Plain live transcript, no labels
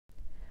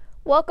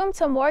Welcome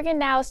to Morgan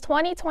Now's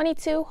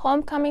 2022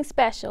 Homecoming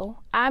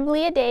Special. I'm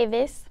Leah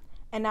Davis.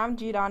 And I'm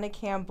Judonna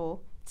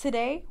Campbell.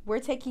 Today,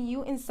 we're taking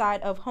you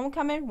inside of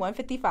Homecoming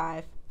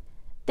 155.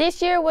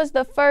 This year was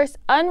the first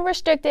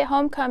unrestricted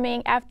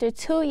homecoming after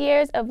 2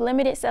 years of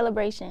limited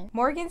celebration.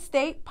 Morgan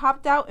State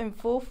popped out in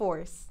full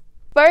force.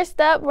 First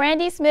up,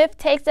 Randy Smith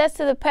takes us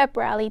to the Pep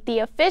Rally, the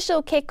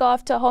official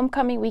kickoff to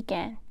homecoming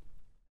weekend.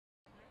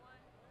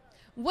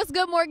 What's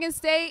good, Morgan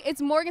State?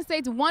 It's Morgan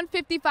State's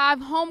 155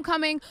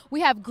 homecoming.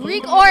 We have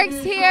Greek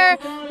orgs here.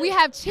 We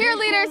have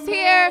cheerleaders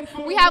here.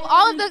 We have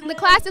all of the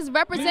classes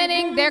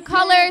representing their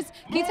colors.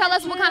 Can you tell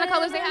us what kind of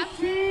colors they have?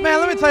 Man,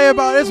 let me tell you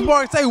about it. It's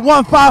Morgan State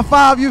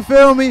 155, you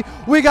feel me?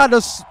 We got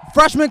the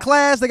freshman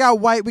class, they got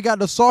white. We got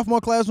the sophomore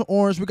class in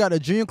orange. We got the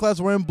junior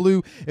class wearing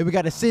blue. And we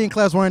got the senior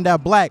class wearing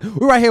that black.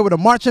 We're right here with the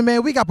marching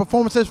band. We got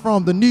performances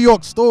from the New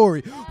York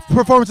Story,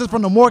 performances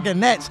from the Morgan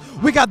Nets.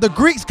 We got the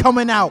Greeks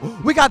coming out.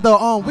 We got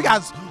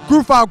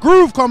Groove 5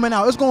 Groove coming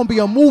out. It's gonna be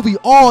a movie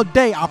all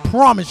day, I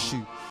promise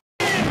you.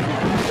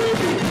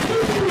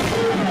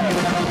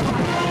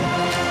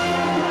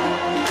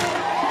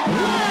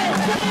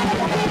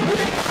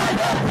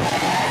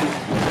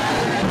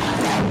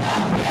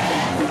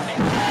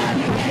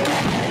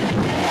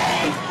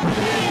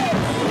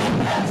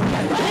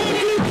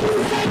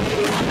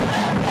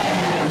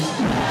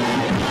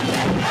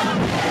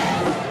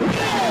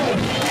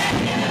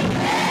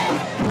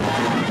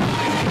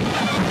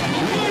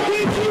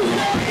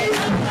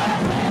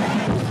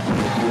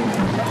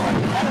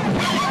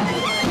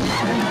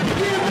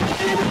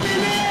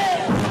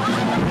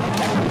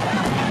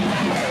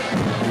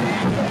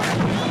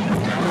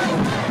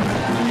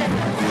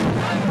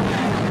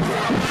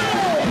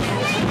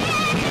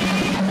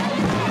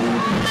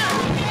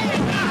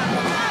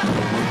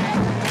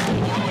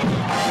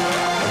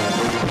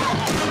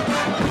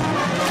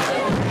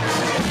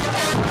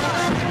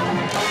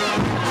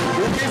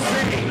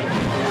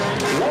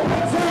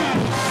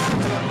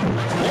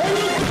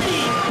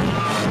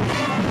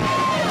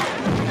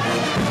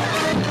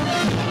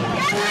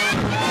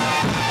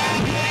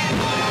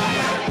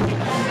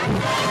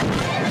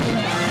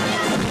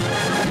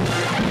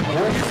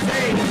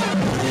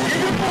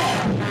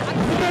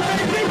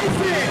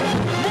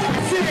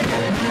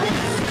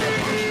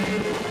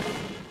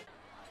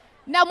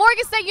 Now,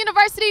 Morgan State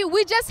University,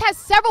 we just had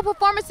several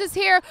performances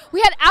here. We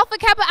had Alpha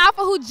Kappa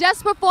Alpha, who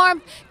just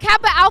performed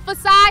Kappa Alpha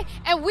Psi,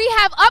 and we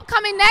have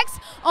upcoming next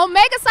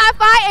Omega Psi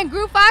Phi and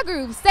Groove 5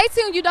 Groove. Stay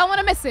tuned, you don't want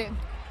to miss it.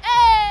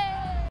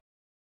 Hey!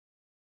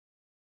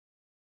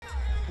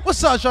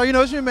 What's up, y'all? You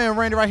know, it's your man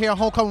Randy right here on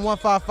Homecoming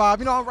 155.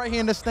 You know, I'm right here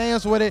in the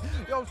stands with it.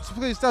 Yo,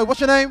 please tell me, what's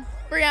your name?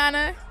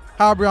 Brianna.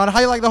 Hi, Brianna. How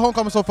you like the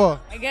homecoming so far?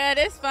 Good,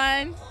 it's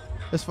fun.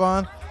 It's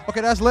fun?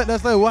 Okay, that's lit,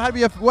 that's lit. What have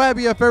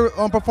been your favorite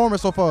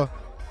performance so far?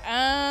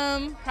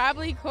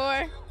 Probably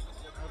core.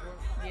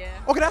 Yeah.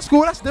 Okay, that's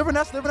cool. That's different.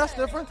 That's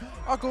different.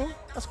 Oh, cool.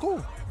 That's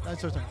cool.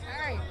 That's your turn.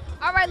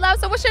 All right, love.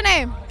 So what's your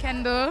name?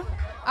 Kendall.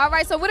 All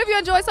right, so what have you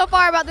enjoyed so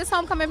far about this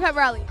homecoming pep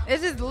rally?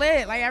 It's just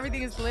lit. Like,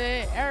 everything is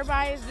lit.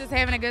 Everybody's just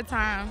having a good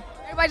time.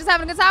 Everybody just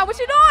having a good time. What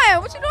you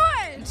doing? What you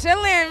doing?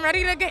 Chilling,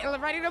 ready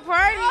to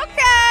party.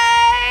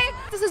 Okay.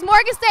 This is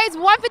Morgan State's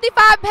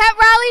 155 pep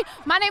rally.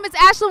 My name is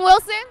Ashlyn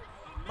Wilson.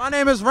 My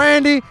name is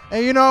Randy,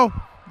 and you know,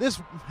 it's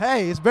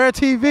Bear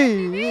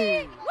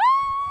TV.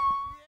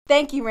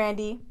 Thank you,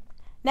 Randy.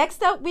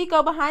 Next up, we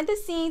go behind the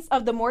scenes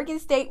of the Morgan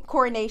State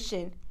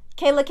Coronation.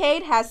 Kayla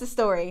Cade has the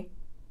story.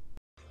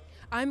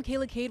 I'm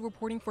Kayla Cade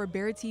reporting for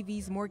Bear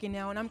TV's Morgan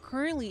Now, and I'm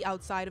currently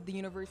outside of the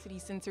University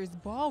Center's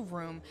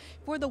ballroom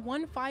for the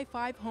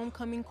 155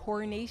 Homecoming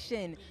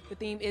Coronation. The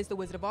theme is the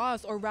Wizard of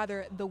Oz, or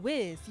rather, the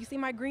Wiz. You see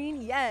my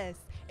green? Yes,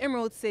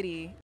 Emerald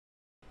City.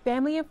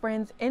 Family and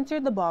friends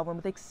entered the ballroom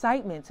with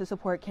excitement to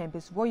support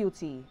campus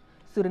royalty.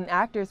 Student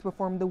actors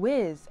performed The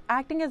Wiz,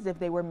 acting as if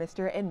they were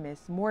Mr. and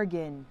Miss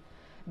Morgan.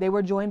 They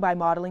were joined by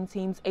modeling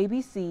teams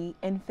ABC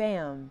and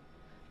FAM.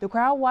 The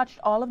crowd watched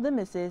all of the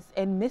Misses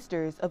and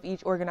Misters of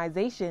each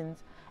organization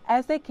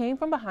as they came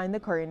from behind the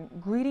curtain,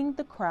 greeting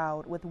the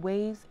crowd with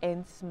waves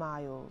and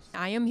smiles.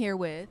 I am here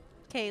with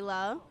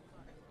Kayla.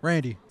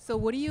 Randy. So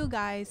what are you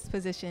guys'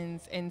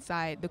 positions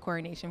inside the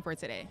coronation for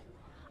today?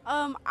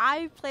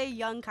 I play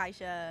young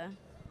Kaisha.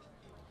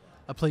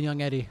 I play young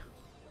Eddie.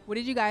 What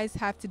did you guys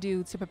have to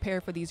do to prepare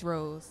for these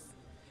roles?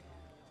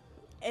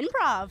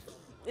 Improv.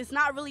 It's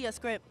not really a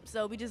script,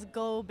 so we just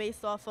go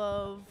based off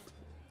of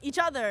each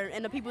other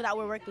and the people that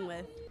we're working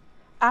with.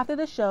 After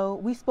the show,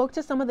 we spoke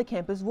to some of the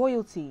campus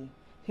royalty.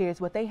 Here's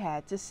what they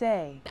had to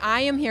say.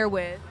 I am here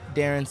with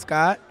Darren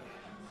Scott.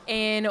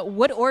 And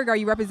what org are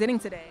you representing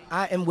today?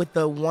 I am with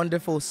the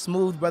wonderful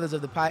Smooth Brothers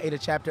of the Pi Eta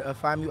chapter of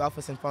Phi Mu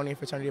Alpha Symphonia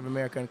Fraternity of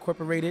America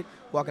Incorporated,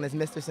 walking as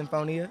Mr.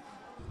 Symphonia.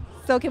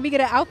 So can we get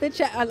an outfit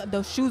check?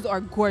 Those shoes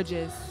are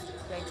gorgeous.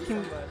 Thank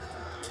you.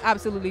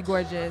 Absolutely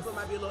gorgeous. It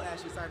might be a little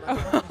ashy, sorry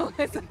about that.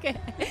 It's okay.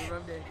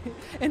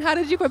 And how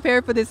did you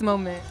prepare for this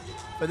moment?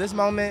 For this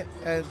moment,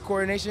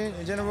 coordination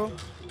in general,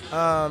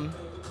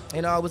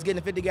 And was getting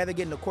the fit together,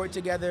 getting the court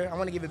together. I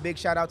want to give a big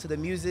shout out to the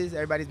muses.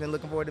 Everybody's been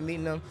looking forward to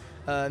meeting them.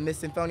 Miss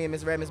Symphonia,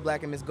 Miss Red, Miss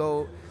Black, and Miss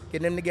Gold.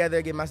 Getting them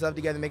together, getting myself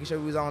together, making sure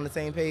we was all on the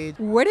same page.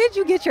 Where did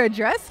you get your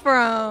dress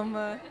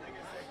from?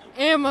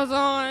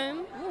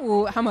 Amazon.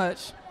 Ooh, how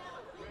much?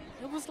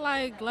 It was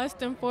like less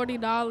than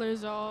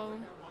 $40, y'all.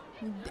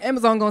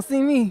 Amazon gonna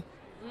see me.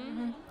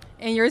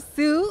 And your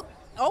suit?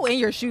 Oh, and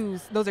your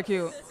shoes. Those are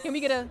cute. Can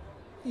we get a?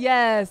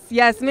 Yes,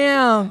 yes,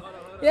 ma'am.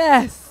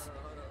 Yes.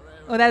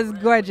 Oh, that's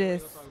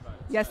gorgeous.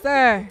 Yes,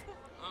 sir.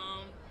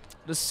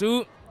 The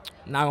suit,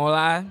 not gonna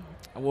lie,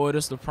 I wore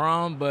this to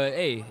prom, but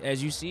hey,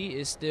 as you see,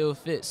 it still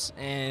fits,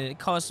 and it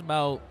costs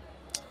about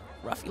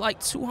roughly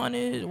like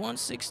 200,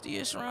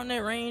 160ish around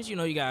that range. You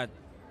know, you got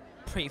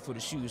to pay for the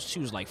shoes.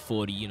 Shoes like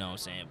 40, you know what I'm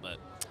saying, but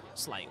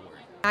slight work.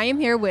 I am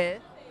here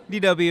with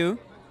DW.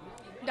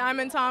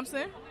 Diamond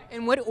Thompson.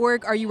 And what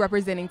org are you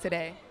representing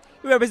today?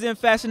 We represent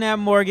Fashion at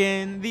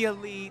Morgan, the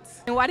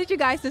elites. And why did you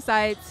guys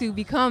decide to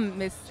become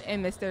Miss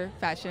and Mr.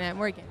 Fashion at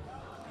Morgan?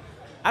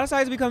 I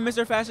decided to become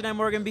Mr. Fashion at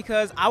Morgan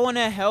because I want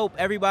to help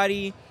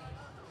everybody.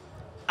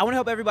 I want to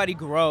help everybody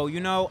grow. You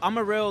know, I'm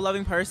a real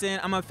loving person.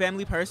 I'm a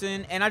family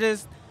person, and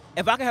if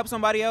I can help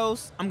somebody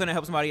else, I'm gonna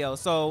help somebody else.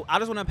 So I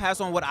just want to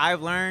pass on what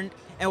I've learned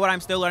and what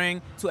I'm still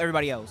learning to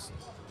everybody else.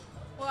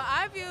 Well,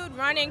 I viewed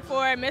running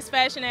for Miss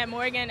Fashion at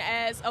Morgan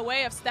as a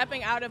way of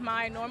stepping out of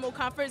my normal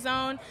comfort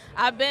zone.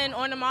 I've been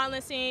on the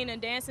modeling scene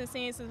and dancing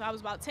scene since I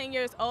was about 10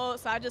 years old,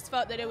 so I just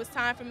felt that it was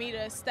time for me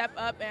to step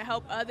up and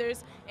help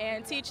others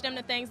and teach them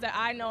the things that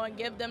I know and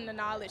give them the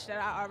knowledge that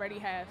I already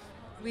have.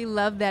 We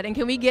love that. And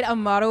can we get a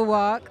model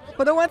walk?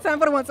 For the one time,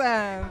 for the one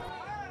time.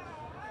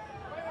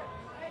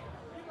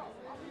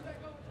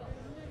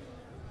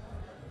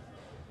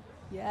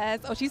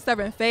 Yes. Oh, she's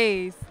stubborn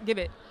face. Give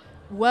it.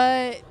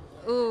 What?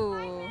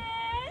 Ooh.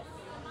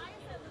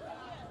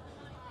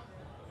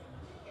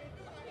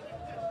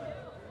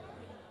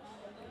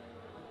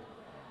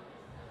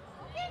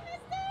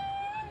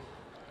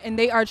 And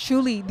they are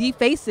truly the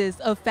faces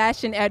of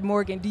fashion at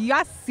Morgan. Do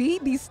y'all see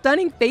these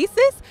stunning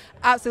faces?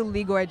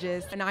 Absolutely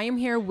gorgeous. And I am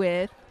here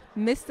with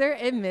Mr.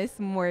 and Miss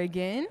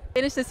Morgan.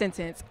 Finish the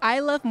sentence. I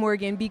love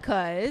Morgan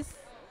because...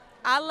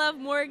 I love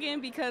Morgan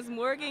because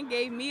Morgan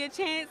gave me a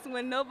chance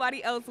when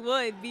nobody else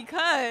would.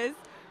 Because,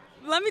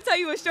 let me tell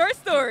you a short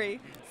story.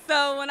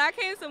 So when I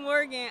came to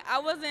Morgan, I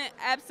wasn't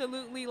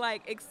absolutely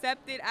like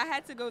accepted. I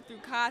had to go through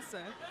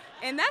CASA.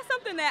 And that's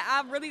something that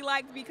I really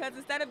liked because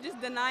instead of just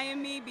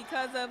denying me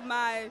because of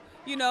my,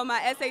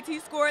 my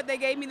SAT score, they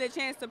gave me the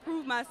chance to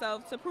prove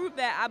myself, to prove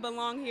that I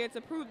belong here,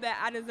 to prove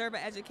that I deserve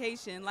an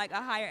education, like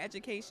a higher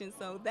education.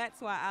 So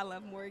that's why I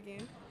love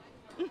Morgan.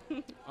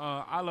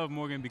 I love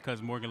Morgan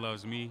because Morgan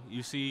loves me.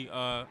 You see,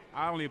 I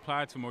only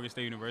applied to Morgan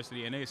State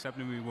University, and they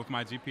accepted me with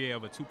my GPA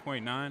of a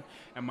 2.9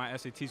 and my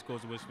SAT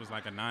scores, which was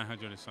like a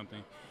 900 or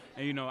something.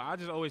 And, I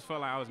just always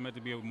felt like I was meant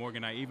to be a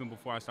Morganite even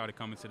before I started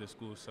coming to the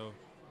school. So,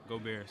 go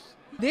Bears.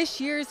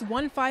 This year's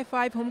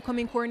 155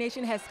 Homecoming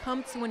Coronation has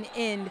come to an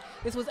end.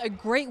 This was a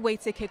great way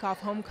to kick off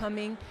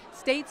homecoming.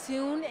 Stay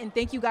tuned, and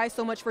thank you guys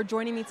so much for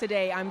joining me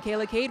today. I'm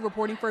Kayla Cade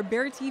reporting for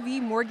Bear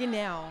TV Morgan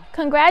Now.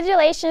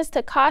 Congratulations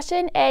to Kasha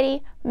and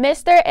Eddie,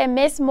 Mr. and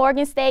Miss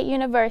Morgan State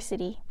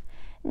University.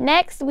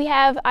 Next, we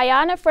have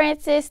Ayana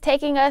Francis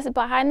taking us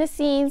behind the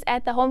scenes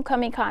at the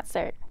homecoming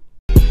concert.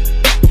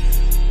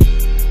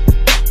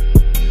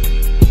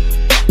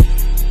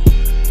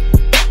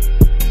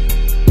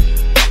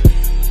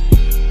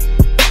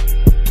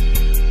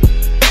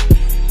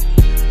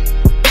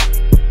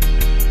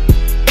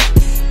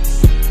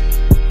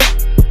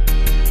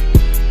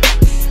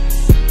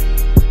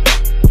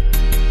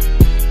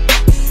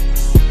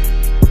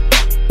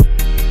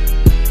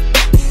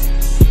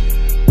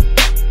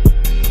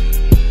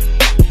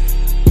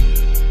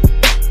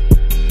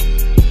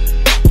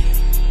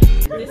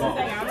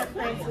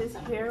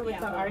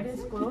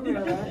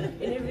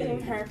 Glorilla,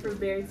 interviewing her for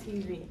Bear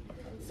TV.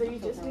 So you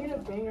just made a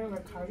banger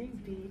with Cardi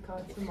B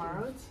called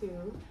Tomorrow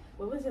 2.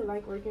 What was it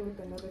like working with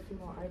another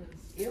female artist?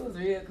 It was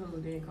real cool.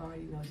 Then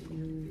Cardi, she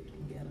knew it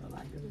and get her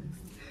like us.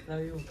 So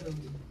it was cool.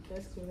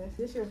 That's cool. Is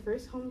this your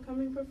first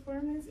homecoming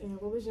performance?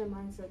 And what was your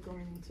mindset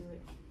going into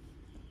it?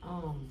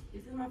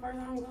 This is my first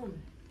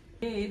homecoming.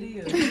 Yeah, it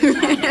is.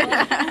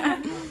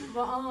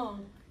 But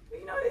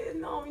it's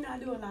normal. We not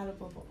do a lot of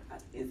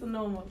performance. It's a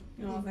normal.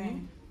 You know what I'm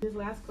saying? This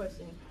last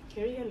question.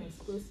 Can we get an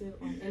exclusive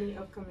on any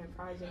upcoming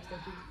projects that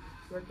you're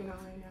working on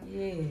right now?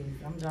 Yes,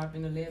 I'm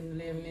dropping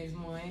 11/11 next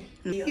month.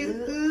 Yeah,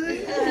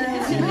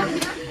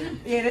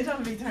 they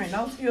trying to be turned.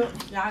 No skip.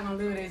 Y'all gonna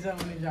do it. They jump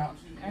when they drop.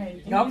 All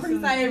right. Y'all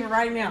pre-save it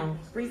right now.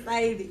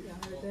 Pre-save it.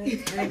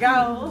 There you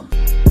go.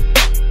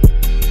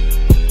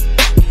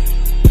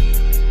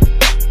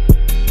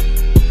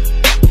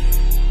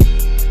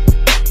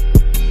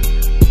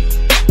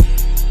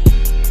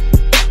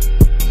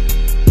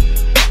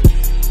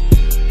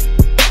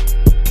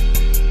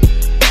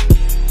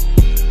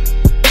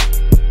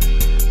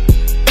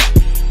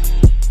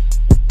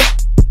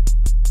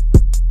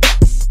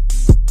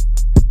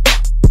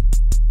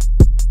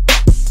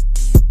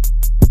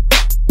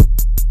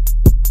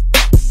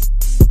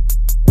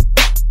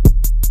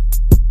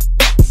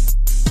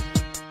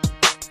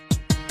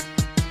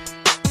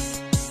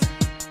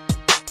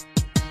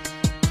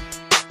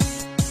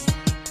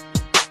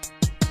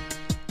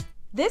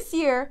 This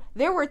year,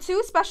 there were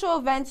 2 special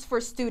events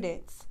for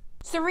students.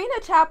 Serena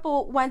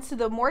Chappell went to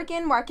the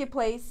Morgan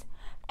Marketplace,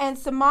 and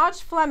Samaj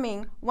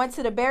Fleming went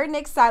to the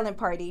BearNik Silent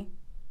Party.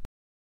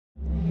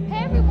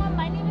 Hey everyone,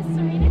 my name is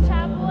Serena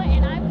Chappell,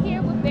 and I'm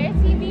here with Bear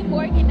TV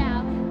Morgan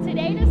now.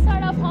 Today, to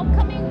start off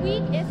homecoming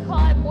week, is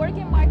called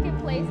Morgan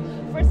Marketplace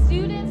for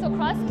students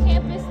across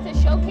campus to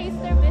showcase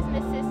their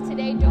businesses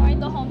today during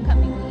the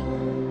homecoming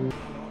week.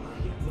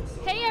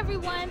 Hey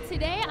everyone,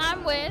 today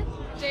I'm with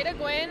Jada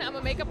Gwen. I'm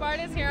a makeup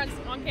artist here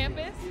on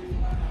campus.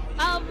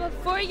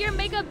 For your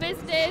makeup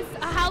business,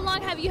 how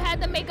long have you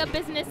had the makeup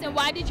business, and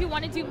why did you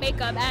want to do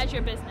makeup as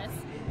your business?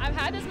 I've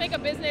had this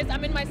makeup business.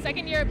 I'm in my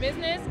 2nd year of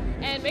business,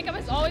 and makeup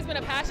has always been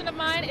a passion of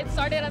mine. It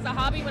started as a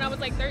hobby when I was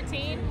like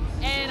 13,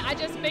 and I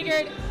just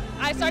figured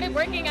I started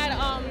working at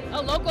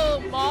a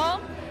local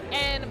mall,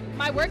 and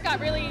my work got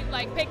really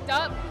like picked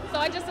up. So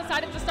I just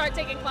decided to start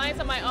taking clients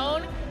on my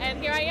own, and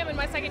here I am in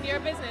my 2nd year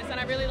of business, and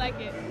I really like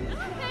it.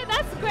 Okay,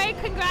 that's great.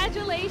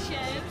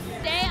 Congratulations.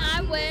 Today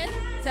I'm with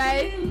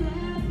Tay.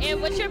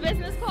 And what's your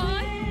business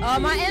called?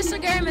 My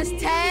Instagram is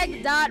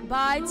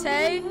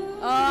tag.bytay.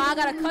 I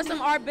got a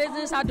custom art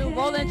business. I do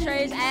bowling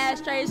trays,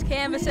 ashtrays,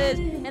 canvases,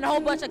 and a whole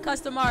bunch of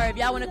custom art. If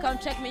y'all want to come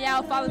check me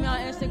out, follow me on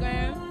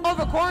Instagram.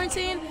 Over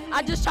quarantine,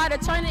 I just tried to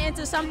turn it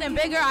into something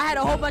bigger. I had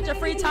a whole bunch of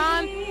free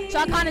time, so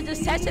I kind of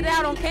just tested it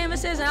out on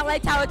canvases, and I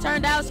liked how it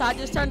turned out, so I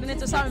just turned it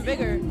into something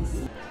bigger.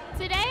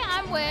 Today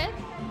I'm with...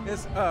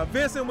 It's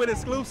Vincent with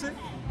Exclusive.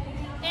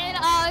 And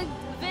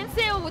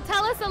Vincent,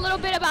 tell us a little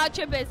bit about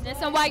your business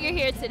and why you're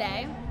here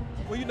today.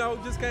 Well, you know,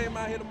 just came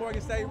out here to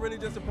Morgan State really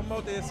just to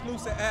promote the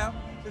Exclusive app.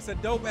 It's a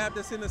dope app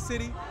that's in the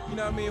city. You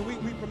know what I mean?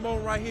 We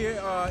promote right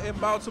here in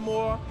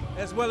Baltimore,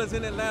 as well as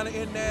in Atlanta,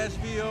 in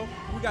Nashville.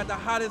 We got the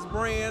hottest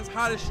brands,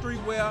 hottest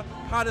streetwear,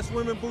 hottest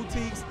women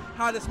boutiques,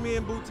 hottest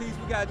men boutiques.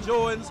 We got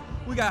Jordans,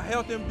 we got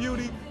health and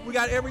beauty. We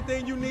got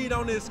everything you need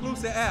on the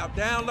Exclusive app.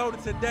 Download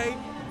it today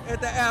at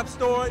the App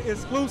Store.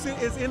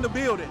 Exclusive is in the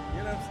building.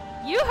 You know what I'm saying?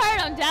 You heard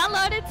them.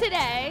 Download it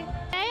today.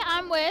 Today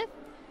I'm with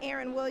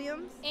Aaron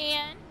Williams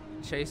and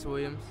Chase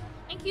Williams.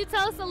 And can you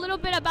tell us a little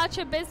bit about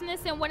your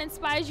business and what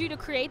inspires you to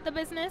create the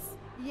business?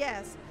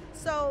 Yes.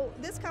 So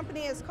this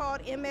company is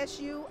called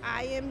MSU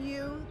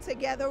IMU.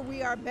 Together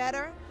we are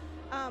better.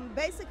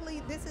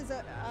 Basically, this is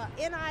a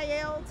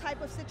NIL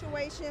type of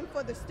situation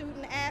for the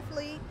student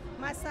athlete.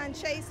 My son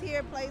Chase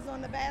here plays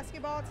on the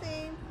basketball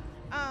team.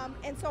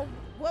 And so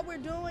what we're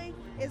doing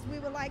is we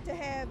would like to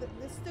have the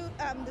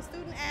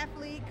student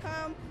athlete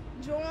come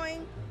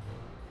join.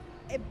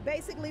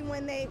 Basically,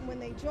 when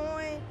they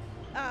join,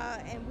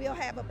 and we'll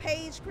have a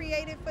page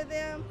created for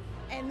them,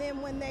 and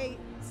then when they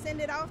send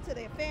it off to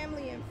their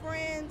family and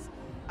friends,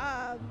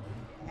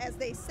 as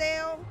they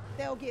sell,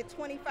 they'll get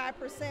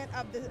 25%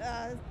 of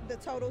the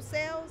total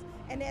sales,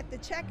 and at the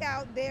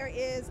checkout there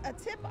is a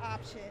tip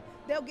option.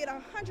 They'll get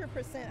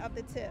 100% of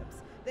the tips.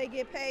 They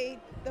get paid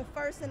the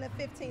 1st and the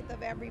 15th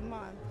of every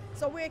month.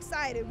 So we're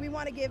excited. We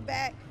want to give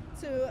back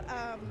to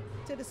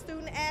the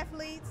student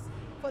athletes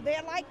for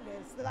their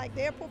likeness. Like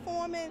they're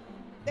performing,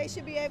 they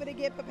should be able to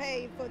get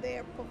paid for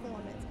their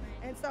performance.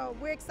 And so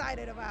we're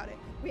excited about it.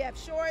 We have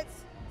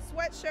shorts,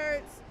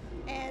 sweatshirts,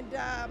 and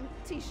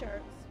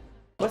t-shirts.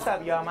 What's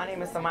up, y'all? My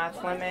name is Samaj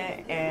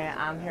Fleming, and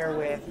I'm here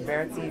with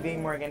Bear TV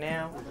Morgan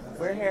now.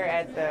 We're here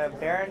at the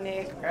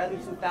BearNik early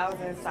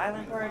 2000s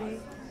silent party,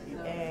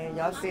 and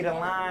y'all see the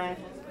line.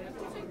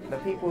 The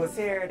people is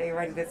here, they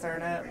ready to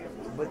turn up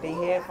with their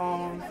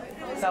headphones.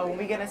 So when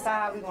we get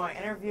inside, we're going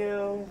to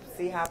interview,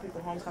 see how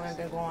people homecoming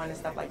been going and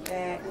stuff like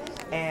that,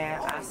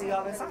 and I'll see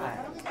y'all inside.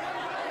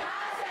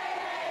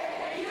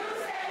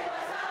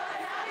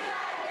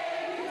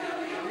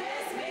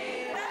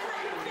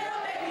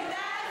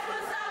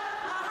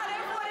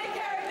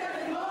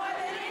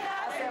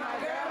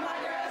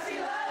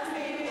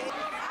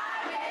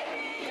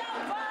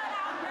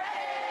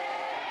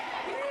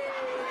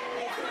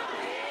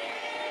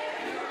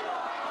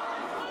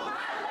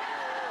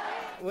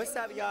 What's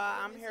up,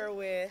 y'all? I'm here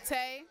with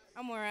Tay,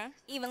 Amora,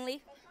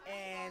 Evenly,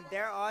 and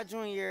they're all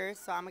juniors,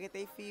 so I'm gonna get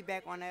their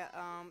feedback on that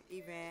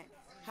event.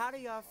 How do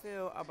y'all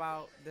feel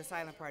about the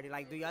silent party?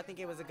 Like, do y'all think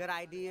it was a good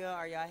idea?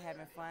 Are y'all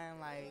having fun?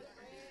 Like,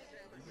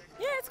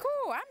 yeah, it's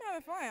cool. I'm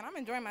having fun. I'm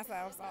enjoying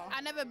myself. So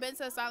I never been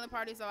to a silent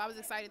party, so I was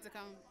excited to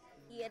come.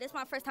 Yeah, this is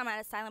my first time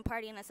at a silent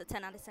party, and it's a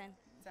 10 out of 10.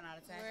 10 out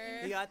of 10.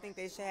 Do y'all think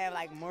they should have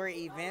like more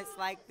events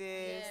like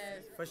this?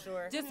 Yes. For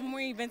sure. Just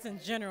more events in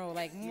general.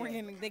 Like more,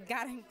 they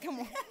got to come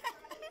on.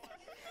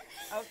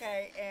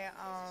 Okay, and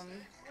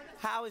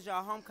how is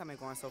y'all homecoming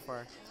going so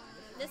far?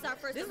 This is our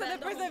first event. This is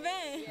the first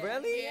event.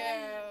 Really?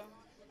 Yeah.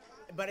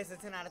 But it's a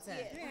 10 out of 10.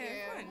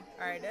 Yeah.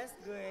 All right, that's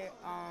good.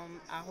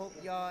 I hope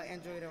y'all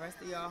enjoy the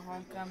rest of y'all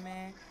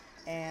homecoming,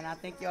 and I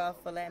thank y'all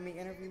for letting me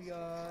interview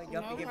y'all.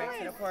 Y'all can get back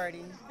to the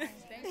party.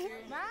 Thank you.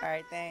 All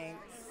right, thanks.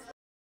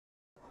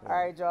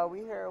 All right, y'all,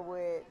 we here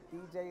with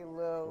DJ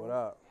Lil. What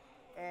up?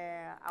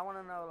 And I want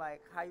to know,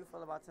 like, how you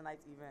feel about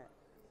tonight's event?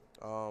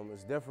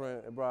 It's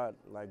different. It brought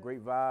like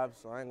great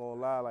vibes. So I ain't gonna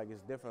lie, like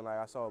it's different. Like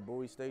I saw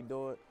Bowie State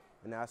do it,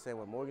 And I said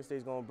when Morgan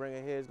State's gonna bring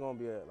it here, it's gonna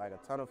be like a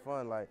ton of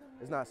fun. Like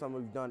it's not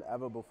something we've done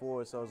ever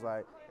before. So it's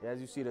like,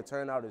 as you see, the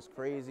turnout is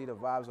crazy. The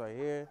vibes are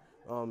here.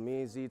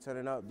 Me and Z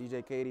turning up,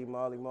 DJ Katie,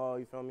 Molly Mall,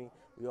 you feel me?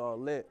 We all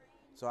lit.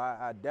 So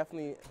I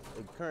definitely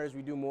encourage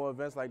we do more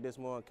events like this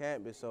more on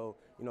campus. So,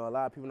 you know, a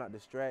lot of people not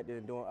distracted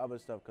and doing other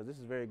stuff because this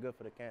is very good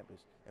for the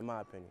campus, in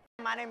my opinion.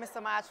 My name is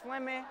Samaj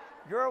Fleming.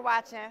 You're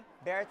watching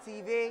Bear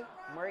TV,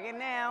 Morgan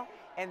Now,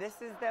 and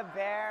this is the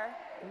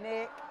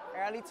BearNik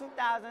early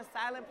 2000s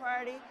silent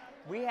party.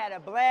 We had a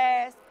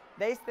blast.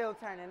 They still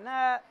turning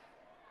up.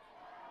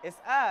 It's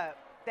up.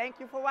 Thank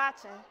you for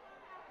watching.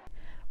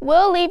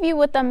 We'll leave you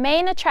with the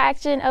main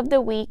attraction of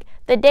the week,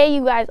 the day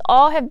you guys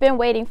all have been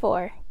waiting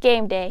for,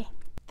 game day.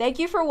 Thank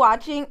you for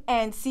watching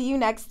and see you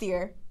next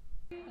year.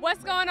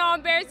 What's going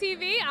on, Bear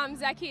TV? I'm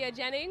Zakia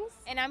Jennings.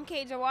 And I'm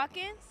Kaja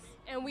Watkins.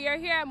 And we are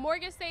here at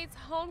Morgan State's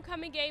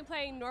homecoming game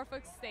playing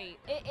Norfolk State.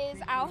 It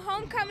is our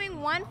homecoming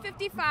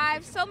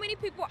 155. So many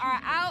people are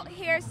out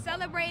here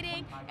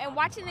celebrating and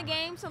watching the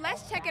game, so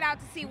let's check it out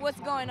to see what's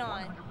going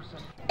on.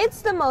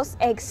 It's the most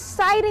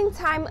exciting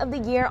time of the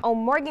year on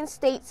Morgan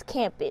State's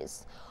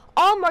campus.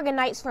 All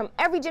Morganites from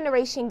every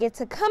generation get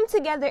to come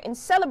together and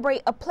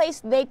celebrate a place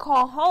they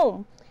call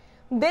home.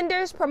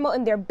 Vendors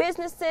promoting their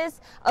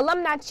businesses,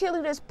 alumni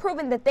cheerleaders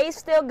proving that they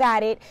still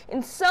got it,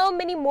 and so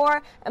many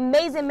more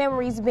amazing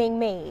memories being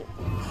made.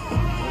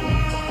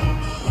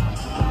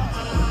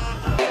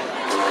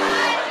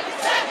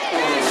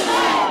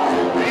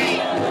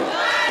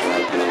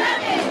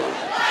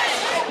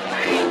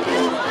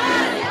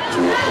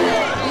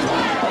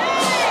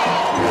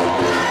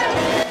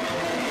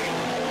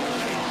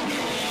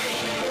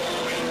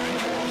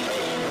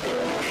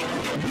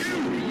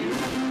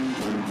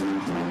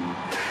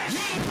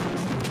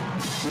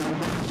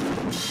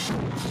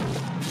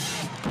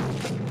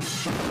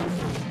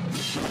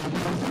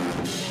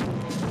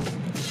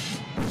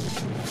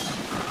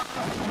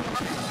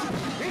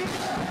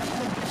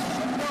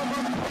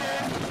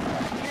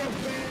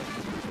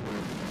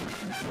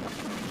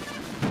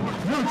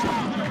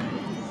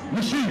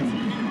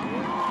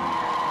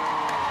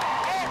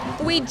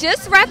 We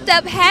just wrapped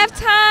up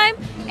halftime,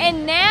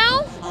 and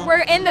now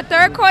we're in the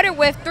third quarter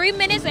with 3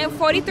 minutes and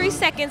 43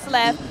 seconds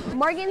left.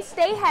 Morgan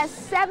State has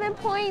 7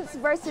 points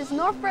versus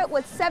Norfolk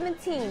with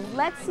 17.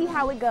 Let's see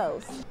how it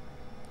goes.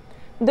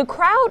 The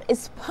crowd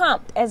is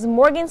pumped as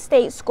Morgan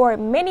State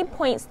scored many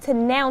points to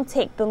now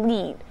take the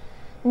lead.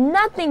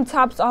 Nothing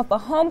tops off a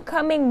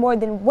homecoming more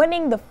than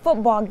winning the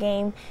football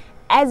game,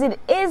 as it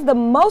is the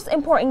most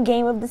important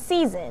game of the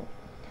season.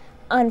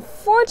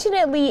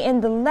 Unfortunately,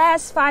 in the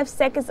last 5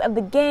 seconds of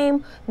the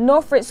game,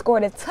 Norfolk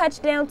scored a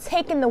touchdown,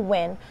 taking the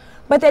win.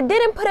 But that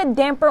didn't put a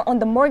damper on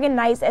the Morgan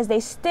Knights as they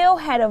still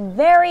had a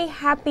very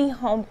happy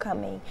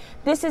homecoming.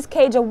 This is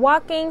Kaja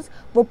Watkins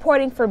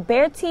reporting for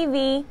Bear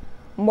TV,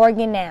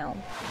 Morgan Now.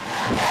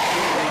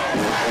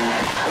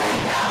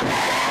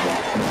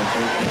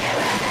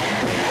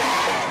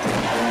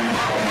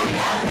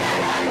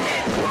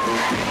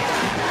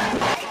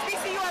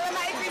 HBCU, I love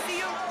my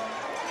HBCU.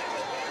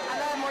 I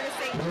love Morgan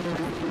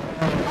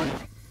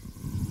State.